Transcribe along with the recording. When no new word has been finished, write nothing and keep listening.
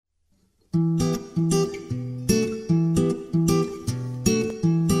Hi,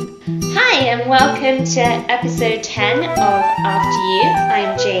 and welcome to episode 10 of After You.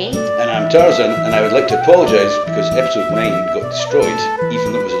 I'm Jane. And I'm Tarzan, and I would like to apologise because episode 9 got destroyed,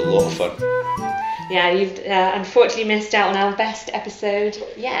 even though it was a lot of fun. Yeah, you've unfortunately missed out on our best episode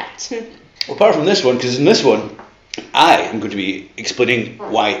yet. Well, apart from this one, because in this one, I am going to be explaining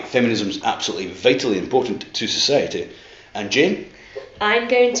why feminism is absolutely vitally important to society. And Jane? I'm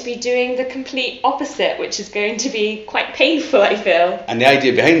going to be doing the complete opposite, which is going to be quite painful, I feel. And the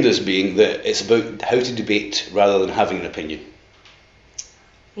idea behind this being that it's about how to debate rather than having an opinion.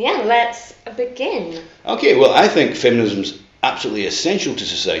 Yeah, let's begin. Okay, well, I think feminism's absolutely essential to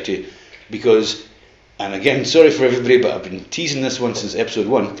society because, and again, sorry for everybody, but I've been teasing this one since episode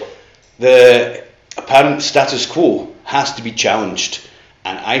 1, the apparent status quo has to be challenged.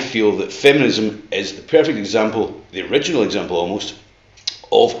 And I feel that feminism is the perfect example, the original example almost,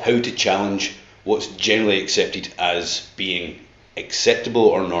 of how to challenge what's generally accepted as being acceptable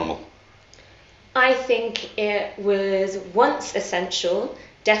or normal. I think it was once essential,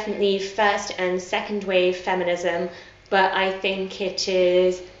 definitely first and second wave feminism, but I think it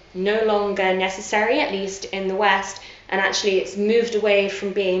is no longer necessary, at least in the West, and actually it's moved away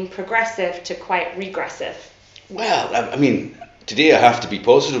from being progressive to quite regressive. Well, I mean, today I have to be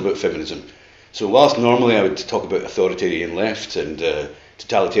positive about feminism. So whilst normally I would talk about authoritarian left and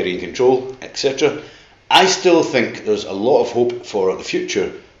totalitarian control, etc., I still think there's a lot of hope for the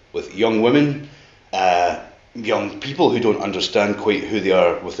future with young women, young people who don't understand quite who they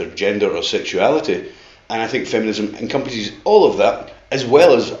are with their gender or sexuality. And I think feminism encompasses all of that, as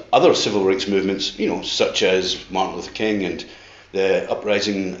well as other civil rights movements, such as Martin Luther King and the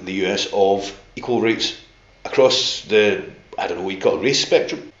uprising in the US of equal rights across the, I don't know what you call it, race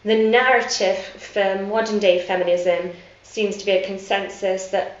spectrum. The narrative for modern day feminism seems to be a consensus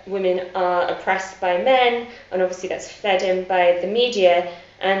that women are oppressed by men, and obviously that's fed in by the media,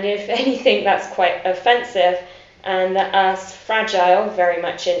 and if anything that's quite offensive, and that us fragile, very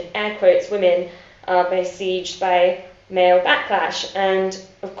much in air quotes, women are besieged by male backlash. And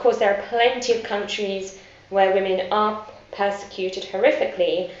of course there are plenty of countries where women are persecuted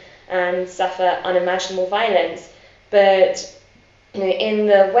horrifically and suffer unimaginable violence, but in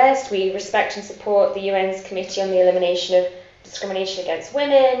the West, we respect and support the UN's Committee on the Elimination of Discrimination Against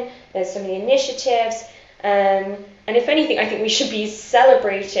Women. There's so many initiatives. And if anything, I think we should be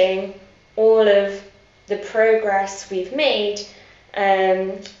celebrating all of the progress we've made,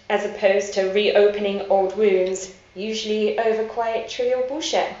 as opposed to reopening old wounds, usually over quite trivial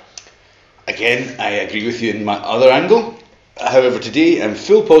bullshit. Again, I agree with you in my other angle. However, today I'm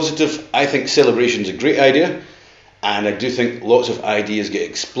full positive. I think celebration's a great idea. And I do think lots of ideas get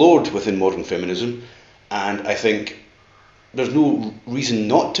explored within modern feminism, and I think there's no reason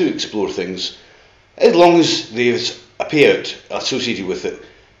not to explore things as long as there's a payout associated with it.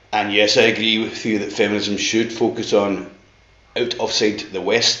 And yes, I agree with you that feminism should focus on outside the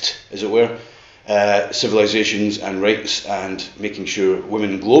West, as it were, civilizations and rights, and making sure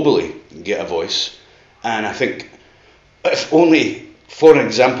women globally get a voice. And I think, if only for an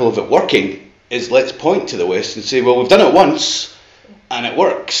example of it working, is let's point to the West and say, well, we've done it once and it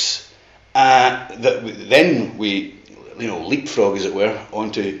works. Then we, leapfrog, as it were,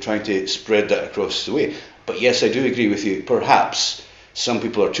 onto trying to spread that across the way. But yes, I do agree with you. Perhaps some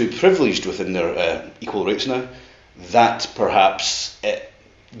people are too privileged within their equal rights now. That perhaps it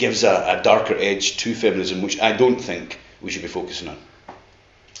gives a darker edge to feminism, which I don't think we should be focusing on.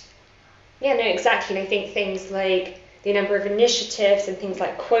 Yeah, no, exactly. And I think things like the number of initiatives and things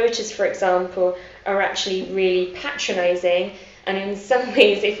like quotas, for example, are actually really patronising. And in some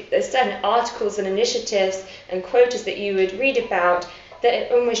ways, if there's certain articles and initiatives and quotas that you would read about,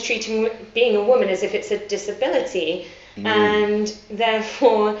 they're almost treating being a woman as if it's a disability. And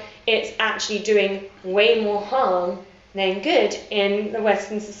therefore, it's actually doing way more harm than good in the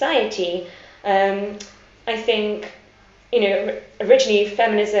Western society. I think, originally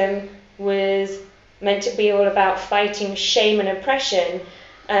feminism was meant to be all about fighting shame and oppression.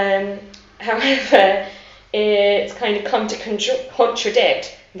 However, it's kind of come to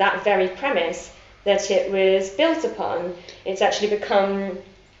contradict that very premise that it was built upon. It's actually become,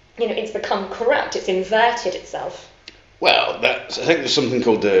 it's become corrupt. It's inverted itself. Well, I think there's something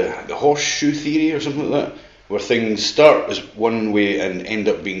called the horseshoe theory or something like that, where things start as one way and end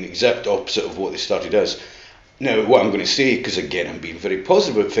up being the exact opposite of what they started as. Now, what I'm going to say, because again I'm being very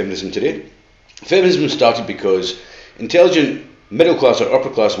positive about feminism today, feminism started because intelligent middle class or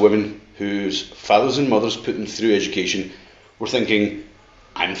upper class women whose fathers and mothers put them through education were thinking,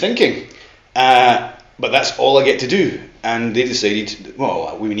 I'm thinking, but that's all I get to do. And they decided,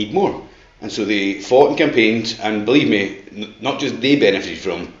 well, we need more. And so they fought and campaigned, and believe me, not just they benefited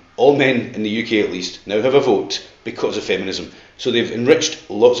from, all men in the UK at least now have a vote because of feminism. So they've enriched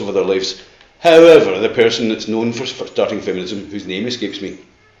lots of other lives. However, the person that's known for starting feminism, whose name escapes me,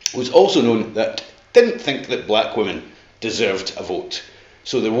 was also known that didn't think that black women deserved a vote.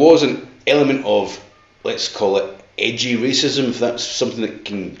 So there was an element of, let's call it edgy racism, if that's something that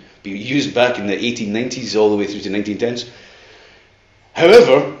can be used back in the 1890s all the way through to 1910s.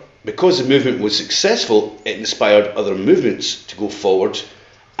 However, because the movement was successful, it inspired other movements to go forward,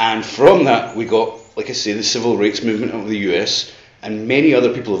 and from that we got, like I say, the civil rights movement of the US, and many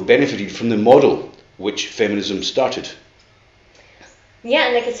other people have benefited from the model which feminism started. Yeah,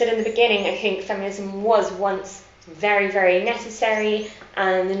 and like I said in the beginning, I think feminism was once very, very necessary,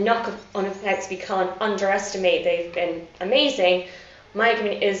 and the knock-on effects we can't underestimate. They've been amazing. My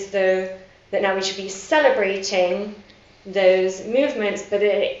argument is, though, that now we should be celebrating those movements, but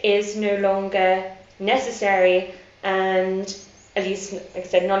it is no longer necessary, and at least, like I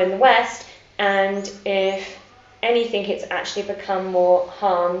said, not in the West, and if anything, it's actually become more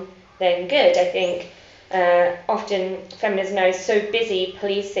harm than good. I think often feminism now is so busy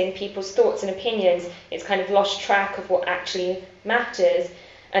policing people's thoughts and opinions, it's kind of lost track of what actually matters,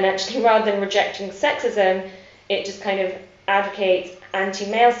 and actually rather than rejecting sexism, it just kind of advocates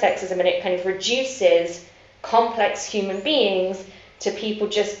anti-male sexism, and it kind of reduces complex human beings to people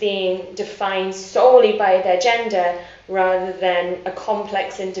just being defined solely by their gender, rather than a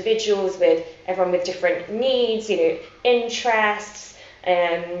complex individuals with everyone with different needs, interests,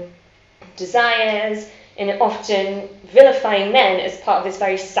 desires, and often vilifying men as part of this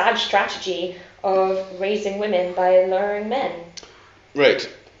very sad strategy of raising women by lowering men. Right.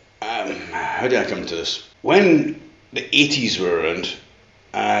 How did I come to this? When the 80s were around,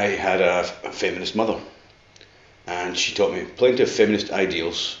 I had a feminist mother, and she taught me plenty of feminist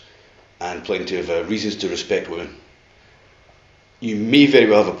ideals and plenty of reasons to respect women. You may very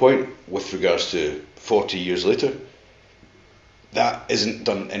well have a point with regards to 40 years later. That isn't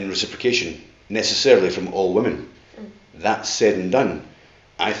done in reciprocation necessarily from all women. That said and done,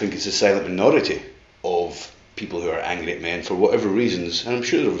 I think it's a silent minority of people who are angry at men for whatever reasons, and I'm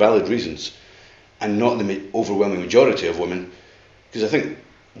sure there are valid reasons, and not the overwhelming majority of women, because I think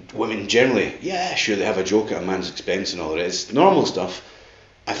women generally, yeah, sure, they have a joke at a man's expense and all that. It's normal stuff.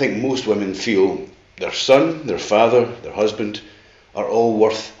 I think most women feel their son, their father, their husband are all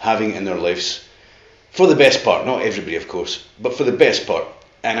worth having in their lives. For the best part, not everybody of course, but for the best part.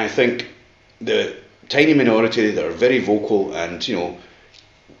 And I think the tiny minority that are very vocal and,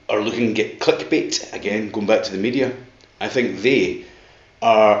 are looking to get clickbait, again, going back to the media, I think they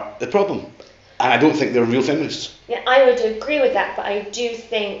are the problem. And I don't think they're real feminists. Yeah, I would agree with that, but I do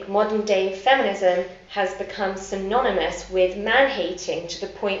think modern day feminism has become synonymous with man-hating, to the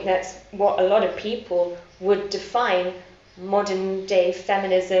point that's what a lot of people would define modern day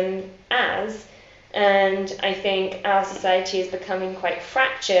feminism as. And I think our society is becoming quite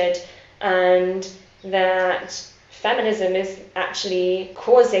fractured, and that feminism is actually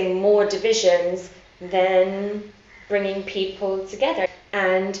causing more divisions than bringing people together.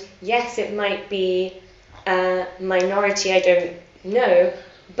 And yes, it might be a minority, I don't know,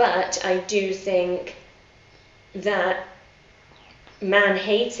 but I do think that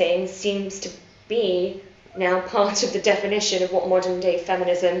man-hating seems to be now part of the definition of what modern day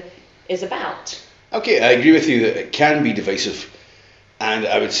feminism is about. Okay, I agree with you that it can be divisive, and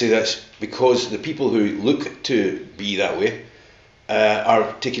I would say that's because the people who look to be that way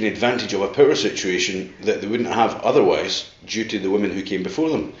are taking advantage of a power situation that they wouldn't have otherwise due to the women who came before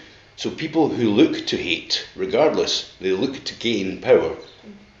them. So people who look to hate, regardless, they look to gain power,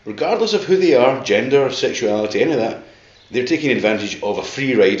 regardless of who they are, gender, sexuality, any of that, they're taking advantage of a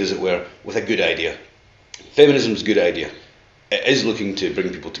free ride, as it were, with a good idea. Feminism's a good idea. It is looking to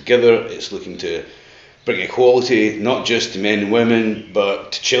bring people together, it's looking to bring equality, not just to men and women,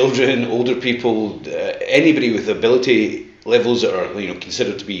 but to children, older people, anybody with ability levels that are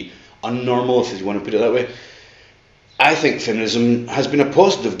considered to be unnormal, if you want to put it that way. I think feminism has been a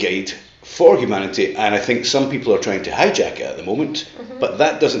positive guide for humanity, and I think some people are trying to hijack it at the moment, but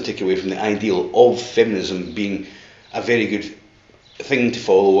that doesn't take away from the ideal of feminism being a very good thing to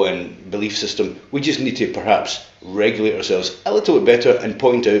follow and belief system. We just need to perhaps regulate ourselves a little bit better and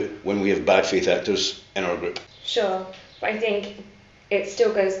point out when we have bad faith actors in our group. Sure, but I think it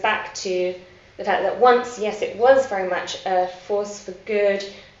still goes back to the fact that once, yes, it was very much a force for good,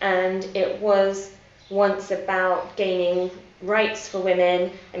 and it was once about gaining rights for women.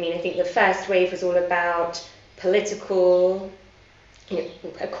 I mean, I think the first wave was all about political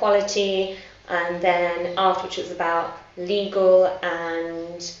equality, and then after, which was about legal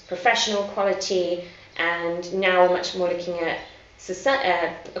and professional equality, and now we're much more looking at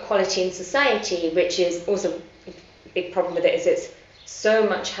equality in society, which is also a big problem with it, is it's so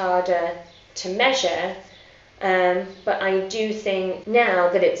much harder to measure. But I do think now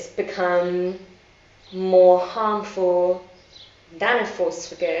that it's become more harmful than a force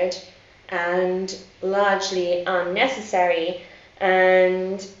for good and largely unnecessary.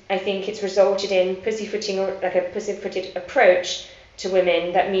 And I think it's resulted in pussyfooting, or like a pussyfooted approach to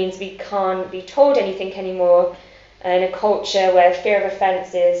women that means we can't be told anything anymore in a culture where fear of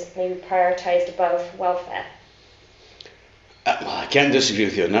offence is maybe prioritised above welfare. I can't disagree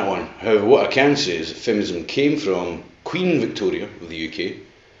with you on that one. However, what I can say is that feminism came from Queen Victoria of the UK.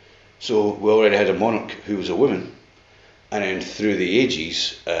 So we already had a monarch who was a woman. And then through the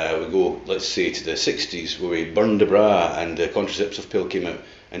ages, we go, let's say, to the 60s, where we burned the bra and the contraceptive pill came out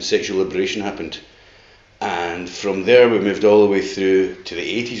and sexual liberation happened. And from there we moved all the way through to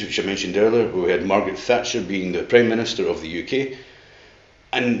the 80s, which I mentioned earlier, where we had Margaret Thatcher being the Prime Minister of the UK.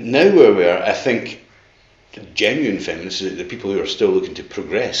 And now where we are, I think the genuine feminists, the people who are still looking to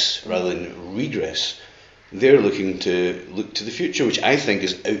progress rather than regress, they're looking to look to the future, which I think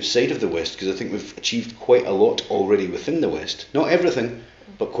is outside of the West, because I think we've achieved quite a lot already within the West. Not everything,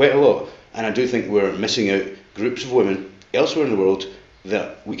 but quite a lot. And I do think we're missing out groups of women elsewhere in the world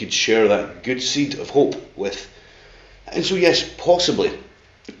that we could share that good seed of hope with. And so yes, possibly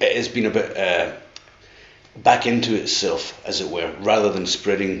it has been a bit back into itself, as it were, rather than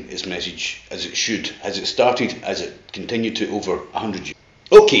spreading its message as it should, as it started, as it continued to over 100 years.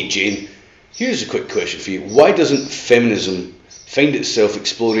 Okay, Jane, here's a quick question for you. Why doesn't feminism find itself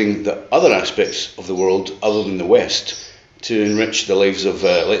exploring the other aspects of the world other than the West to enrich the lives of,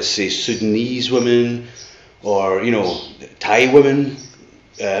 let's say, Sudanese women, or, you know, Thai women?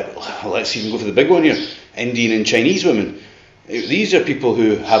 Let's even go for the big one here, Indian and Chinese women. These are people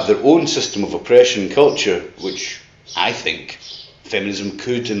who have their own system of oppression and culture, which I think feminism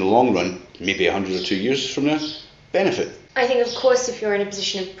could, in the long run, maybe 100 or 2 years from now, benefit. I think, of course, if you're in a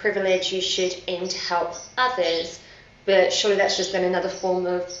position of privilege, you should aim to help others. But surely that's just then another form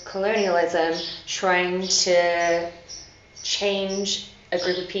of colonialism, trying to change a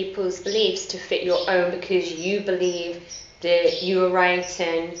group of people's beliefs to fit your own because you believe that you are right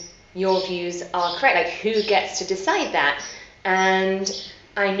and your views are correct. Like, who gets to decide that? And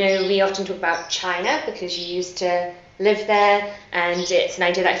I know we often talk about China because you used to live there, and it's an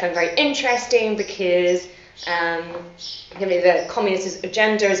idea that I find very interesting because the communist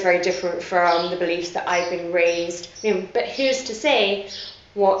agenda is very different from the beliefs that I've been raised. But who's to say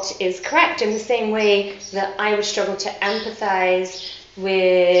what is correct? In the same way that I would struggle to empathise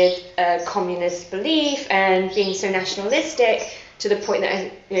with a communist belief and being so nationalistic to the point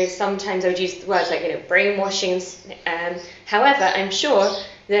that sometimes I would use the words like brainwashing. However, I'm sure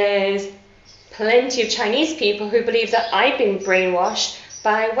there's plenty of Chinese people who believe that I've been brainwashed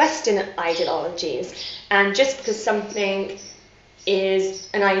by Western ideologies. And just because something is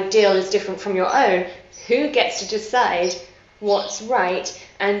an ideal is different from your own, who gets to decide what's right?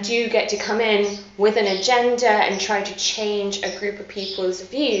 And do you get to come in with an agenda and try to change a group of people's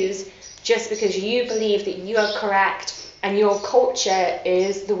views just because you believe that you are correct and your culture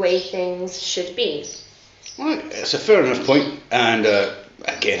is the way things should be? Well, it's a fair enough point, and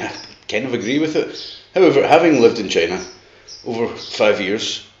again, I kind of agree with it. However, having lived in China over 5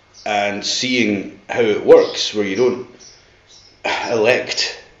 years and seeing how it works, where you don't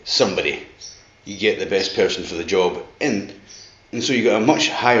elect somebody, you get the best person for the job in, and so you got a much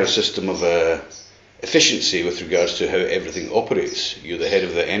higher system of efficiency with regards to how everything operates. You're the head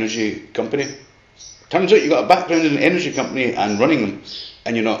of the energy company. Turns out you got a background in an energy company and running them,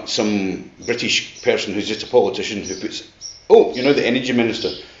 and you're not some British person who's just a politician who puts, oh, you're now the energy minister.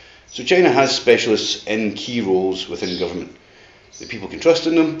 So China has specialists in key roles within government. The people can trust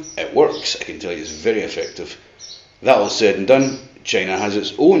in them, it works, I can tell you it's very effective. That all said and done, China has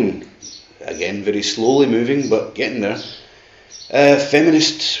its own, again very slowly moving but getting there,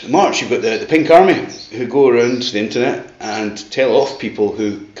 feminist march. You've got the Pink Army who go around the internet and tell off people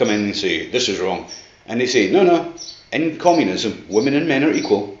who come in and say this is wrong. And they say, no, in communism, women and men are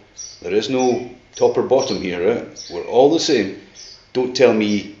equal. There is no top or bottom here, right? We're all the same. Don't tell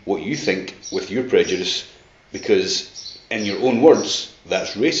me what you think with your prejudice, because in your own words,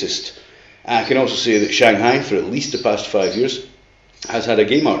 that's racist. And I can also say that Shanghai, for at least the past 5 years, has had a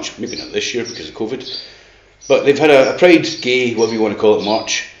gay march. Maybe not this year because of COVID, but they've had a Pride gay, whatever you want to call it,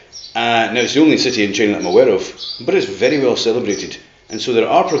 march. Now it's the only city in China that I'm aware of, but it's very well celebrated. And so there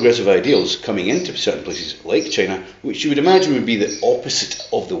are progressive ideals coming into certain places like China, which you would imagine would be the opposite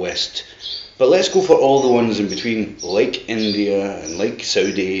of the West. But let's go for all the ones in between, like India and like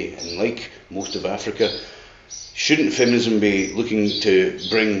Saudi and like most of Africa. Shouldn't feminism be looking to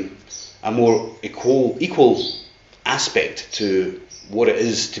bring a more equal aspect to what it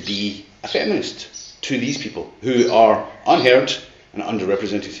is to be a feminist to these people who are unheard and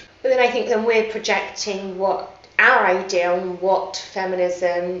underrepresented? But then I think then we're projecting what our idea on what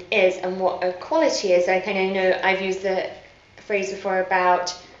feminism is and what equality is. Like, I know I've used the phrase before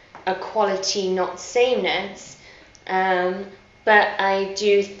about equality, not sameness, but I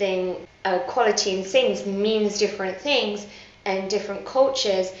do think equality and sameness means different things in different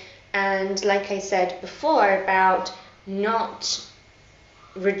cultures. And like I said before about not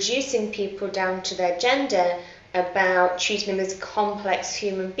reducing people down to their gender, about treating them as complex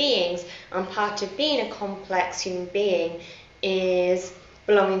human beings, and part of being a complex human being is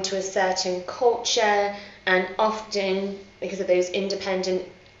belonging to a certain culture, and often because of those independent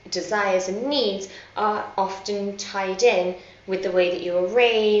desires and needs are often tied in with the way that you were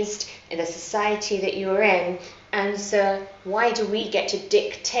raised in the society that you were in. And so why do we get to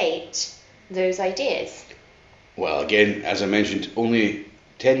dictate those ideas? Well, again, as I mentioned only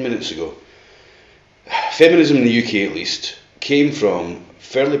 10 minutes ago, feminism in the UK at least came from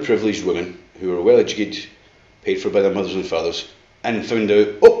fairly privileged women who were well educated, paid for by their mothers and fathers, and found out,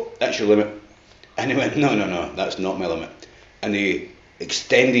 oh, that's your limit. And they went, no, that's not my limit. And they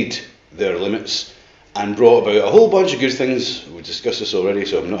extended their limits and brought about a whole bunch of good things. We've discussed this already,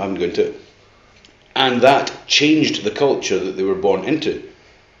 so I'm not having to go into it. And that changed the culture that they were born into.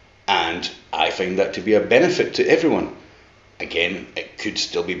 And I find that to be a benefit to everyone. Again, it could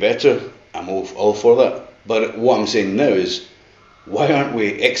still be better. I'm all for that. But what I'm saying now is, why aren't we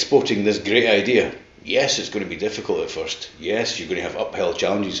exporting this great idea? Yes, it's going to be difficult at first. Yes, you're going to have uphill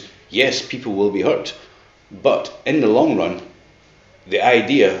challenges. Yes, people will be hurt. But in the long run, the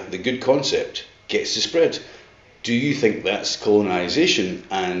idea, the good concept, gets to spread. Do you think that's colonisation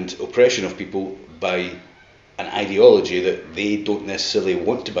and oppression of people by an ideology that they don't necessarily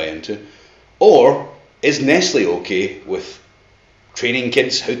want to buy into? Or is Nestle okay with training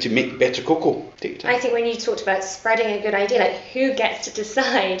kids how to make better cocoa? Take your time. I think when you talked about spreading a good idea, like who gets to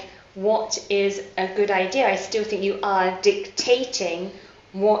decide what is a good idea? I still think you are dictating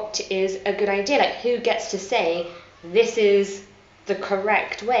what is a good idea. Like, who gets to say this is the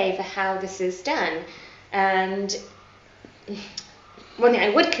correct way for how this is done? And one thing I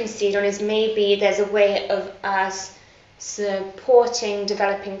would concede on is maybe there's a way of us supporting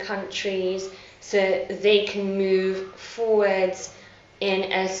developing countries so they can move forwards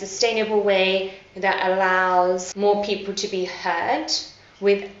in a sustainable way that allows more people to be heard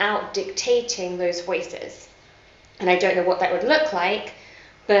without dictating those voices. And I don't know what that would look like,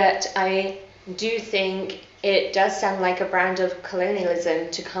 but I do think it does sound like a brand of colonialism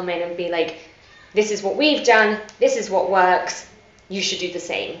to come in and be like, this is what we've done, this is what works, you should do the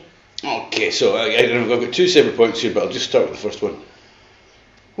same. Okay, so I've got two separate points here, but I'll just start with the first one.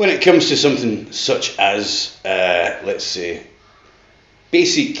 When it comes to something such as, let's say,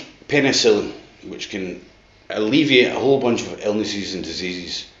 basic penicillin, which can alleviate a whole bunch of illnesses and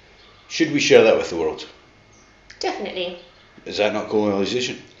diseases, should we share that with the world? Definitely. Is that not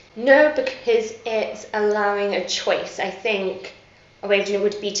colonialisation? No, because it's allowing a choice. I think a way of doing it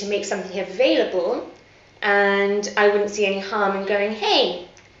would be to make something available, and I wouldn't see any harm in going, hey,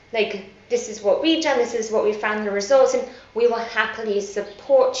 like, this is what we've done, this is what we found the results, and we will happily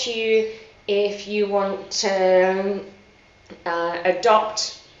support you if you want to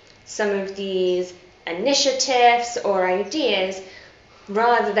adopt some of these initiatives or ideas,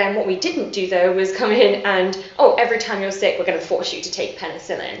 rather than what we didn't do though was come in and, oh, every time you're sick we're going to force you to take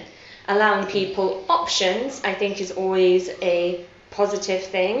penicillin. Allowing people options, I think, is always a positive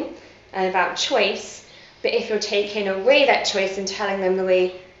thing about choice, but if you're taking away that choice and telling them the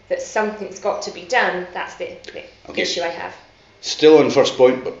way that something's got to be done, that's the issue I have. Still on first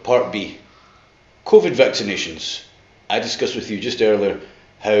point, but part B. COVID vaccinations. I discussed with you just earlier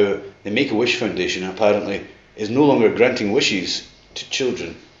how the Make-A-Wish Foundation apparently is no longer granting wishes to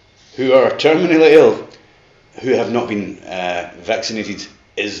children who are terminally ill who have not been vaccinated.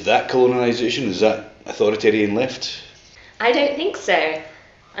 Is that colonisation? Is that authoritarian left? I don't think so.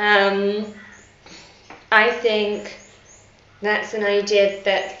 I think that's an idea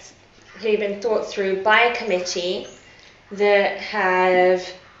that's been thought through by a committee that have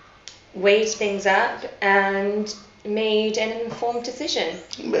weighed things up and made an informed decision.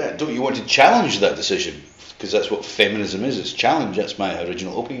 But don't you want to challenge that decision? Because that's what feminism is, it's challenge. That's my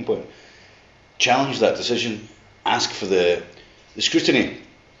original opening point. Challenge that decision, ask for the scrutiny,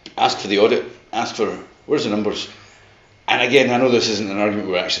 ask for the audit, ask for, where's the numbers? And again, I know this isn't an argument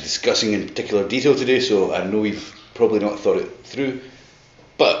we're actually discussing in particular detail today, so I know we've probably not thought it through.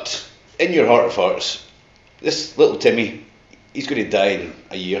 But in your heart of hearts, this little Timmy, he's going to die in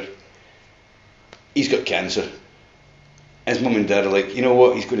a year. He's got cancer. His mum and dad are like, you know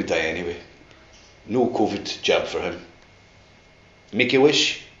what, he's going to die anyway. No COVID jab for him. Make a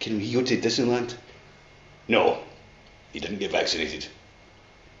wish? Can he go to Disneyland? No, he didn't get vaccinated.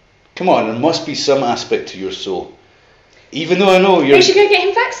 Come on, there must be some aspect to your soul. Even though I know you're... We should go get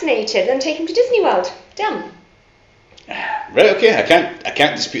him vaccinated and take him to Disney World. Done. Right, okay, I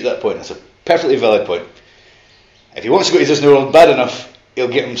can't dispute that point. That's a perfectly valid point. If he wants to go to Disney World bad enough, he'll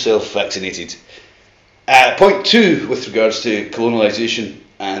get himself vaccinated. Point 2 with regards to colonialisation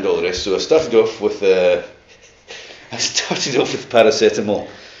and all the rest. So I started off with paracetamol.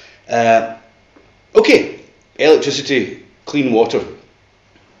 Okay, electricity, clean water,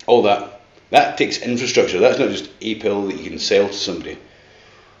 all that. That takes infrastructure. That's not just a pill that you can sell to somebody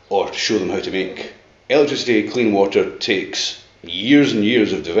or show them how to make. Electricity, clean water takes years and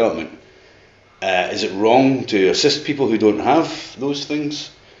years of development. Is it wrong to assist people who don't have those things?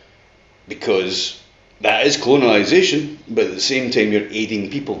 Because that is colonialisation, but at the same time you're aiding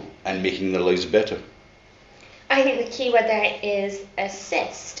people and making their lives better. I think the key word there is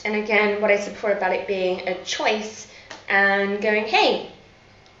assist. And again, what I said before about it being a choice and going, hey,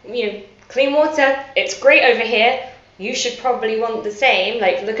 clean water, it's great over here. You should probably want the same.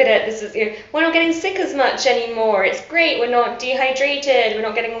 Like, look at it. This is, we're not getting sick as much anymore. It's great. We're not dehydrated. We're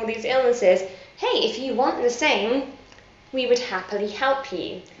not getting all these illnesses. Hey, if you want the same, we would happily help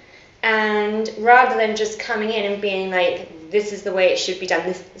you. And rather than just coming in and being like, this is the way it should be done,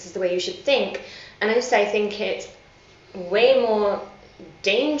 this is the way you should think. And also, I think it's way more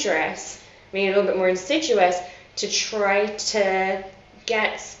dangerous, maybe a little bit more insidious, to try to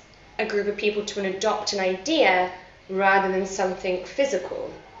get a group of people to adopt an idea rather than something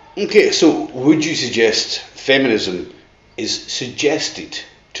physical. Okay, so would you suggest feminism is suggested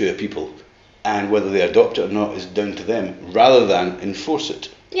to a people, and whether they adopt it or not is down to them, rather than enforce it?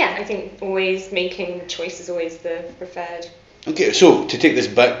 Yeah, I think always making the choice is always the preferred. Okay, so to take this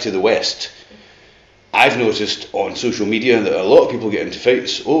back to the West, I've noticed on social media that a lot of people get into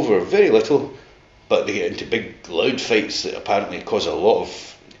fights over very little, but they get into big, loud fights that apparently cause a lot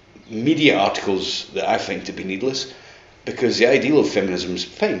of media articles that I find to be needless, because the ideal of feminism is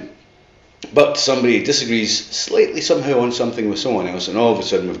fine. But somebody disagrees slightly somehow on something with someone else, and all of a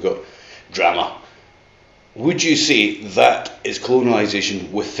sudden we've got drama. Would you say that is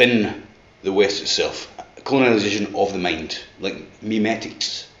colonialisation within the West itself? Colonialisation of the mind, like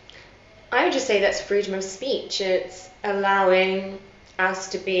memetics? I would just say that's freedom of speech. It's allowing us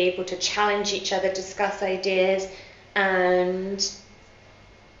to be able to challenge each other, discuss ideas, and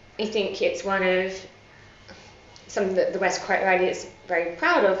I think it's one of something that the West quite rightly is very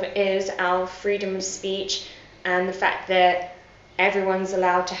proud of, is our freedom of speech and the fact that everyone's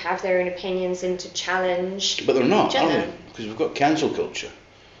allowed to have their own opinions and to challenge. But they're not, are they? Because we've got cancel culture.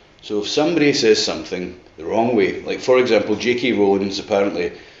 So if somebody says something the wrong way, like for example, J.K. Rowling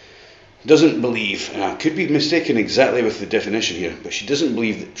apparently doesn't believe, and I could be mistaken exactly with the definition here, but she doesn't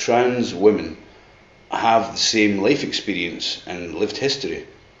believe that trans women have the same life experience and lived history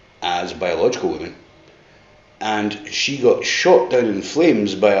as biological women. And she got shot down in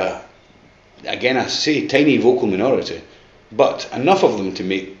flames by again I say, tiny vocal minority, but enough of them to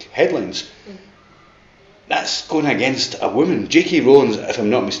make headlines. That's going against a woman. J.K. Rowling, if I'm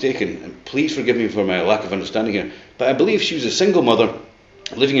not mistaken, and please forgive me for my lack of understanding here, but I believe she was a single mother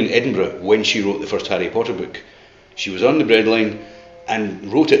living in Edinburgh when she wrote the first Harry Potter book. She was on the breadline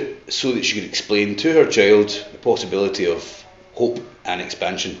and wrote it so that she could explain to her child the possibility of hope and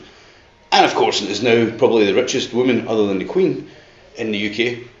expansion. And of course, is now probably the richest woman other than the Queen in the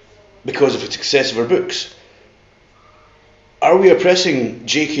UK because of the success of her books. Are we oppressing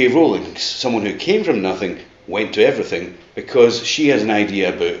J.K. Rowling, someone who came from nothing, went to everything, because she has an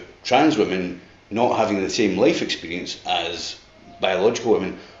idea about trans women not having the same life experience as biological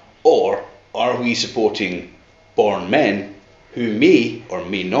women? Or are we supporting born men who may or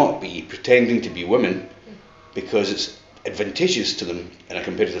may not be pretending to be women because it's advantageous to them in a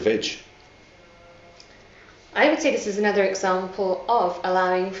competitive edge? I would say this is another example of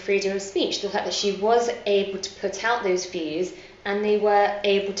allowing freedom of speech, the fact that she was able to put out those views and they were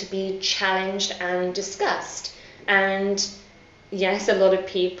able to be challenged and discussed. And yes, a lot of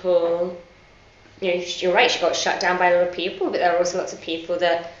people, you're right, she got shut down by a lot of people, but there are also lots of people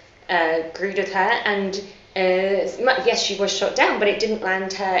that agreed with her. And Yes, she was shot down, but it didn't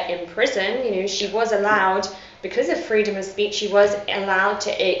land her in prison. You know, she was allowed, because of freedom of speech, she was allowed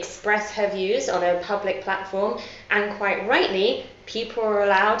to express her views on a public platform, and quite rightly, people are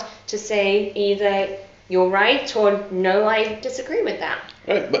allowed to say either you're right or no, I disagree with that.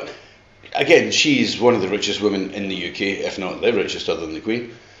 Right, but again, she's one of the richest women in the UK, if not the richest other than the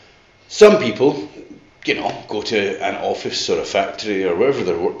Queen. Some people, you know, go to an office or a factory or wherever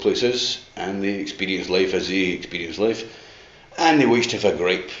their workplace is, and they experience life as they experience life, and they wish to have a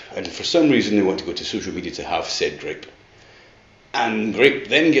gripe, and for some reason they want to go to social media to have said gripe. And gripe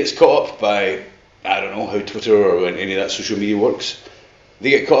then gets caught up by, I don't know how Twitter or any of that social media works.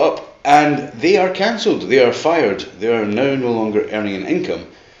 They get caught up and they are cancelled, they are fired, they are now no longer earning an income.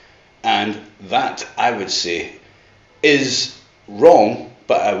 And that, I would say, is wrong,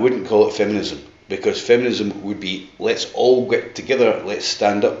 but I wouldn't call it feminism, because feminism would be, let's all get together, let's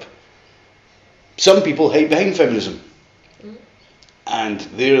stand up. Some people hide behind feminism, and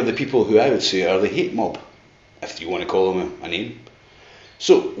they're the people who I would say are the hate mob, if you want to call them a name.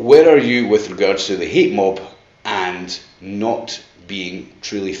 So where are you with regards to the hate mob and not being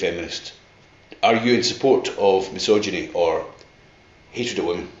truly feminist? Are you in support of misogyny or hatred of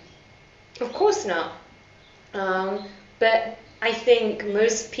women? Of course not. But I think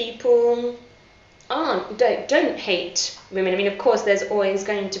most people don't hate women. I mean, of course, there's always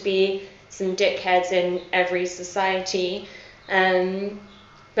going to be some dickheads in every society.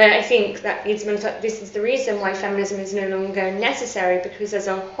 But I think that this is the reason why feminism is no longer necessary, because as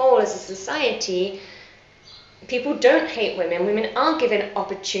a whole, as a society, people don't hate women. Women aren't given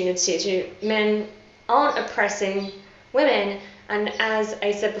opportunities. Men aren't oppressing women. And as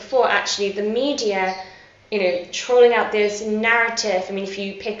I said before, actually, the media, trolling out this narrative. I mean, if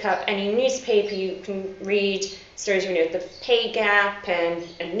you pick up any newspaper, you can read stories, the pay gap and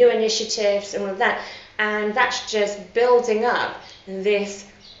new initiatives and all of that. And that's just building up this,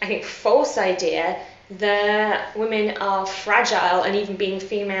 I think, false idea that women are fragile, and even being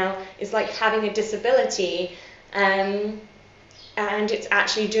female is like having a disability. And it's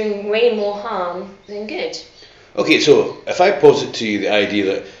actually doing way more harm than good. Okay, so if I posit to you the idea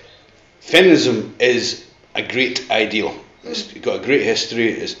that feminism is a great ideal, it's got a great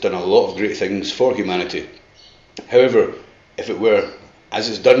history, it's done a lot of great things for humanity. However, if it were, as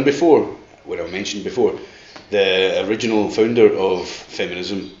it's done before, what I mentioned before, the original founder of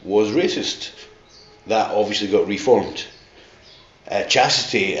feminism was racist. That obviously got reformed.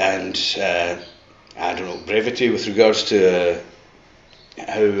 Chastity and, brevity with regards to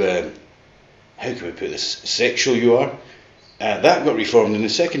how can we put this, sexual you are, that got reformed in the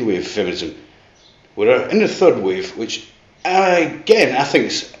second wave of feminism. We're in the third wave, which again I think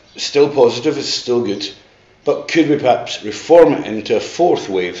is still positive, it's still good, but could we perhaps reform it into a fourth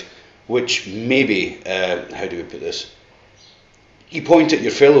wave, which maybe, how do we put this, you point at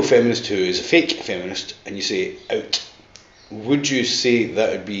your fellow feminist who is a fake feminist and you say, out. Would you say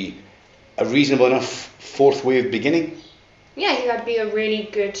that would be a reasonable enough fourth wave beginning? Yeah, I think that would be a really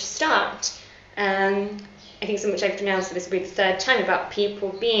good start. I think something which I've pronounced this will be the third time, about people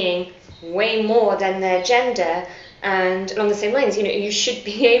being way more than their gender. And along the same lines, you should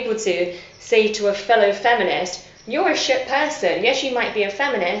be able to say to a fellow feminist, you're a shit person. Yes, you might be a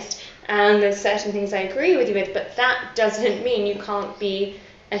feminist, and there's certain things I agree with you with, but that doesn't mean you can't be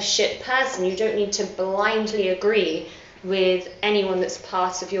a shit person. You don't need to blindly agree with anyone that's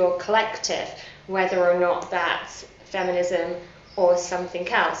part of your collective, whether or not that's feminism or something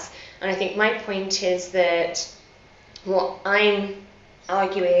else. And I think my point is that what I'm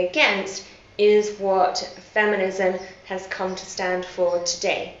arguing against is what feminism has come to stand for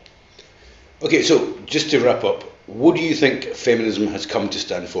today. Okay, so just to wrap up, what do you think feminism has come to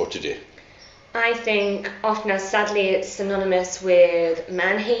stand for today? I think often, sadly, it's synonymous with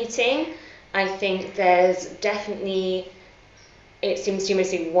man-hating. I think there's definitely, it seems to be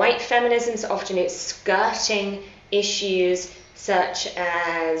mostly white feminism, so often it's skirting issues such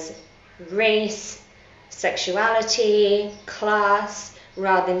as race, sexuality, class,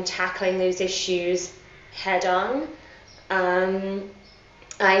 rather than tackling those issues head on.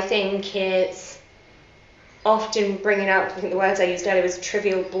 I think it's often bringing up, I think the words I used earlier was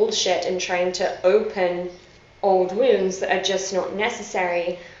trivial bullshit, and trying to open old wounds that are just not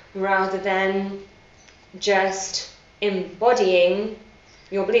necessary, rather than just embodying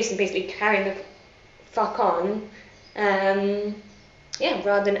your beliefs and basically carrying the fuck on,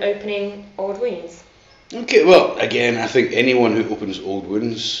 rather than opening old wounds. Okay, well, again, I think anyone who opens old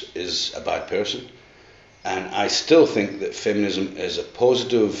wounds is a bad person. And I still think that feminism is a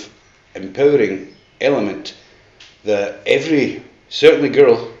positive, empowering element that every, certainly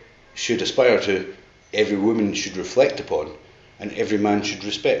girl, should aspire to, every woman should reflect upon and every man should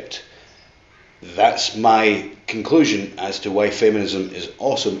respect. That's my conclusion as to why feminism is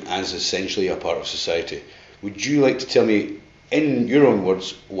awesome and is essentially a part of society. Would you like to tell me, in your own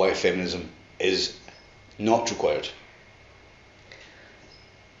words, why feminism is not required?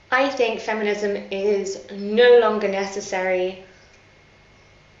 I think feminism is no longer necessary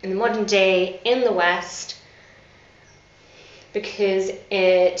in the modern day in the West because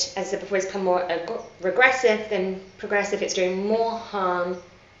it, as I said before, has become more regressive than progressive. It's doing more harm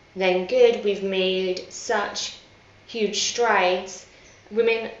than good. We've made such huge strides.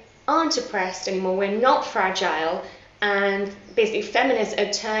 Women aren't oppressed anymore. We're not fragile. And basically feminists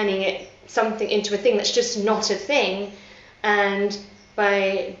are turning it something into a thing that's just not a thing. And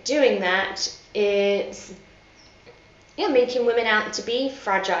by doing that, it's making women out to be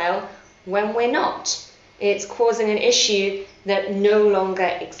fragile when we're not. It's causing an issue that no longer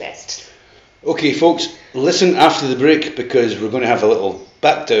exists. Okay, folks, listen after the break because we're going to have a little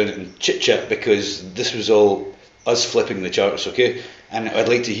back down and chit chat because this was all us flipping the charts, okay? And I'd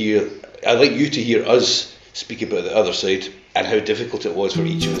like you to hear us speak about the other side and how difficult it was for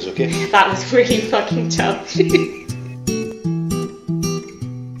each of us, okay? That was really fucking tough.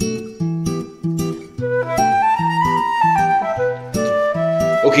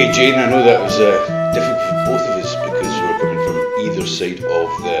 Okay, Jane, I know that was difficult for both of us because we were coming from either side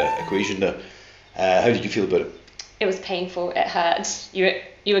of the equation there. How did you feel about it? It was painful. It hurt.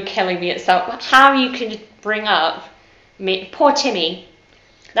 You were killing me at some. How you could bring up me, poor Timmy.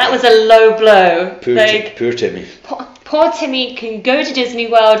 That was a low blow. Poor Timmy. Poor Timmy can go to Disney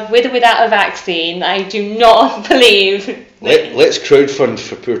World with or without a vaccine. I do not believe. Let's crowdfund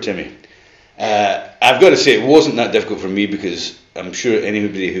for poor Timmy. I've got to say it wasn't that difficult for me because I'm sure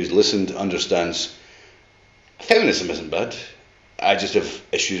anybody who's listened understands feminism isn't bad. I just have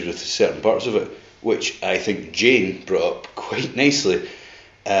issues with certain parts of it, which I think Jane brought up quite nicely.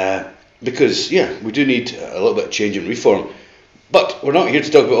 Because, we do need a little bit of change and reform. But we're not here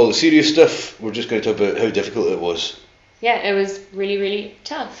to talk about all the serious stuff. We're just going to talk about how difficult it was. Yeah, it was really, really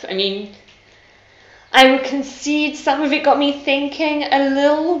tough. I mean, I would concede some of it got me thinking a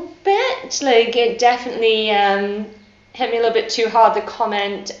little bit. Like, it definitely hit me a little bit too hard, the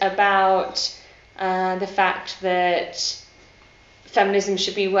comment about the fact that feminism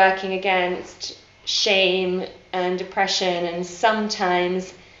should be working against shame and depression, and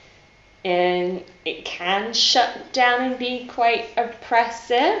sometimes it can shut down and be quite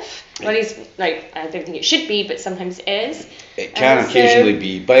oppressive. Well, at least, I don't think it should be, but sometimes it is. It can occasionally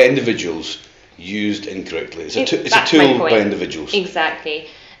be, by individuals, used incorrectly. It's a tool by individuals. Exactly.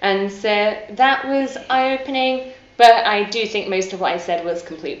 And so that was eye-opening, but I do think most of what I said was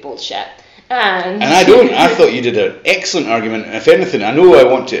complete bullshit. And I don't. I thought you did an excellent argument. If anything, I know I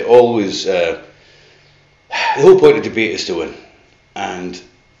want to always... the whole point of debate is to win. And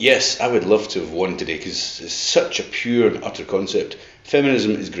yes, I would love to have won today because it's such a pure and utter concept.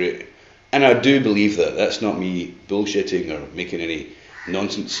 Feminism is great. And I do believe that. That's not me bullshitting or making any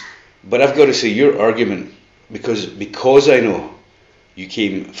nonsense. But I've got to say, your argument, because I know you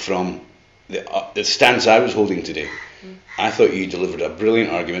came from the stance I was holding today, I thought you delivered a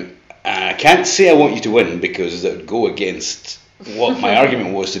brilliant argument. And I can't say I want you to win because that would go against what my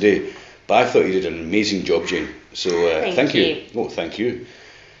argument was today. But I thought you did an amazing job, Jane. So thank you. Oh, thank you.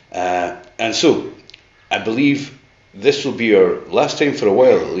 And so I believe this will be our last time for a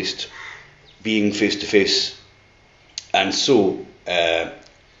while, at least, being face to face. And so,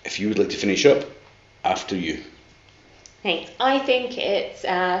 if you would like to finish up, after you. Thanks. I think it's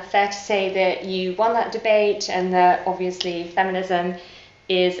fair to say that you won that debate and that obviously feminism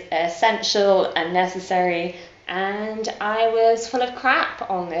is essential and necessary, and I was full of crap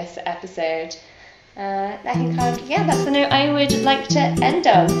on this episode. I think that's the note I would like to end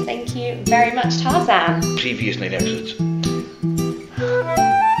on. Thank you very much, Tarzan. Previous 9 episodes.